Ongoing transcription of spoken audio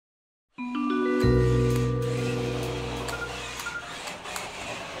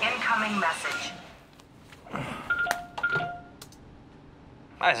Incoming message.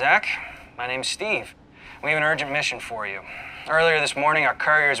 Hi, Zach. My name's Steve. We have an urgent mission for you. Earlier this morning, our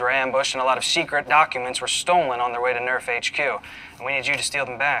couriers were ambushed and a lot of secret documents were stolen on their way to Nerf HQ. And we need you to steal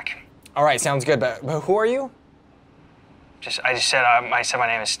them back. All right, sounds good, but who are you? I said my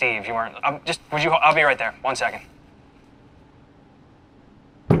name is Steve. You weren't. I'll be right there. 1 second.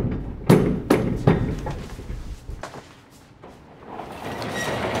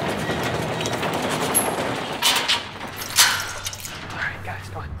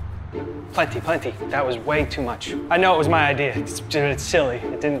 Plenty. That was way too much. I know it was my idea. It's silly.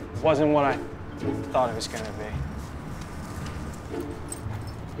 Wasn't what I thought it was gonna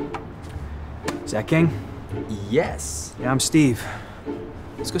be. Is that King? Yes. Yeah, I'm Steve.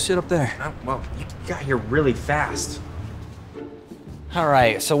 Let's go sit up there. Oh, well, you got here really fast. All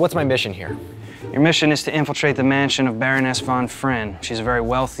right, so what's my mission here? Your mission is to infiltrate the mansion of Baroness von Friend. She's a very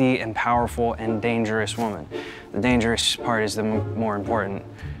wealthy and powerful and dangerous woman. The dangerous part is the more important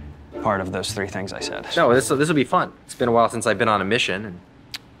part of those three things I said. No, this will be fun. It's been a while since I've been on a mission.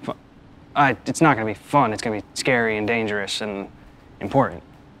 It's not gonna be fun. It's gonna be scary and dangerous and important.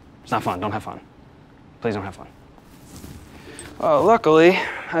 It's not fun. Don't have fun. Please don't have fun. Well, luckily,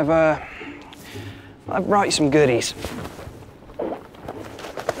 I've brought you some goodies.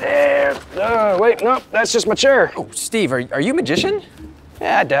 There. Wait, no, that's just my chair. Oh, Steve, are you a magician?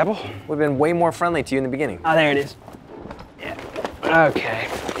 Yeah, I dabble. Would have been way more friendly to you in the beginning. Oh, there it is. Yeah. Okay.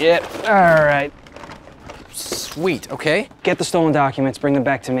 Yep. All right. Sweet, okay. Get the stolen documents, bring them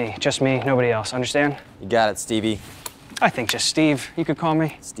back to me. Just me, nobody else, understand? You got it, Stevie. I think just Steve, you could call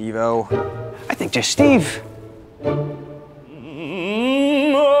me. Steve-O. I think just Steve.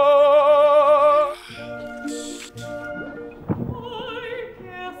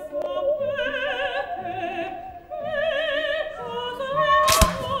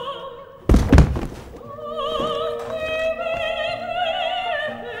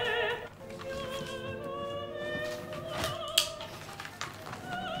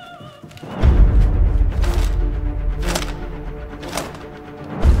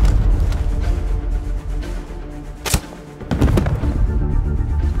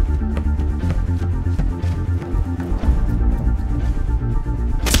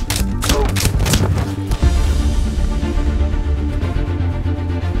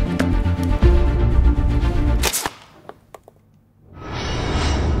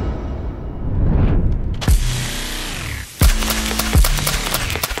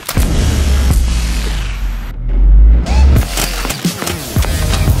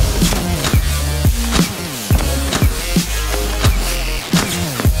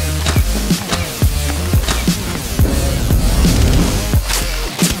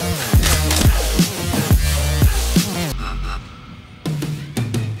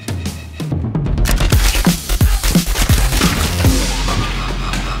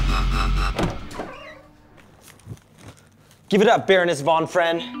 Give it up, Baroness von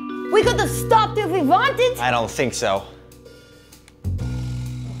Friend. We could have stopped if we wanted. I don't think so.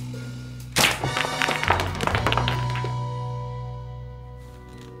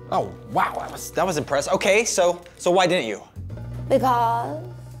 Oh, wow, that was impressive. Okay, so why didn't you?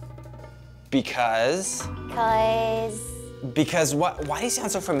 Because what? Why do you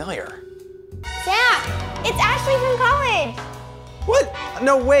sound so familiar? Zach, it's Ashley from college. What?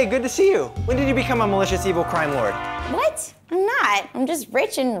 No way, good to see you. When did you become a malicious evil crime lord? What? I'm not. I'm just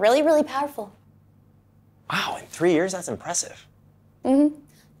rich and really, really powerful. Wow, in 3 years, that's impressive. Mm-hmm.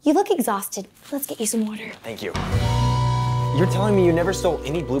 You look exhausted. Let's get you some water. Thank you. You're telling me you never stole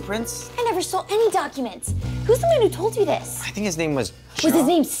any blueprints? I never stole any documents. Who's the man who told you this? I think his name was Was his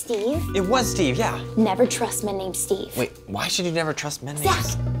name Steve? It was Steve, yeah. Never trust men named Steve. Wait, why should you never trust men named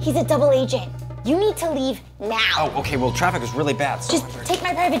Zach, he's a double agent. You need to leave now. Oh, okay, well, traffic is really bad, so... Just take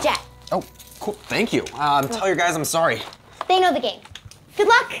my private jet. Oh, cool, thank you. Tell your guys I'm sorry. They know the game. Good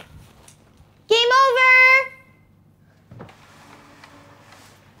luck. Game over.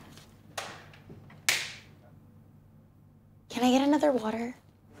 Can I get another water?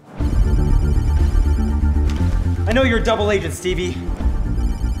 I know you're a double agent, Stevie.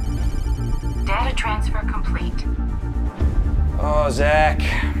 Data transfer complete. Oh, Zach.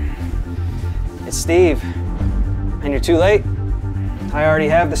 It's Steve. And you're too late. I already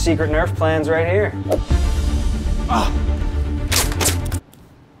have the secret Nerf plans right here. Oh.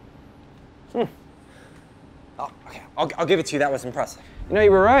 Oh, okay. I'll give it to you. That was impressive. You know,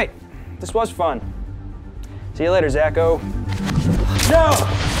 you were right. This was fun. See you later, Zacho. No!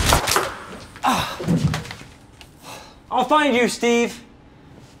 I'll find you, Steve.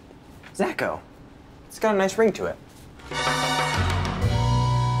 Zacho. It's got a nice ring to it.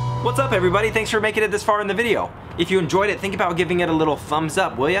 What's up everybody? Thanks for making it this far in the video. If you enjoyed it, think about giving it a little thumbs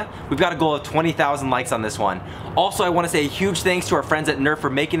up, will ya? We've got a goal of 20,000 likes on this one. Also, I want to say a huge thanks to our friends at Nerf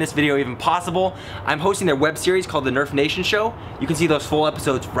for making this video even possible. I'm hosting their web series called The Nerf Nation Show. You can see those full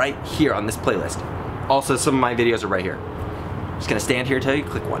episodes right here on this playlist. Also, some of my videos are right here. I'm just gonna stand here until you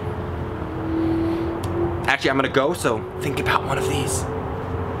click one. Actually, I'm gonna go, so think about one of these.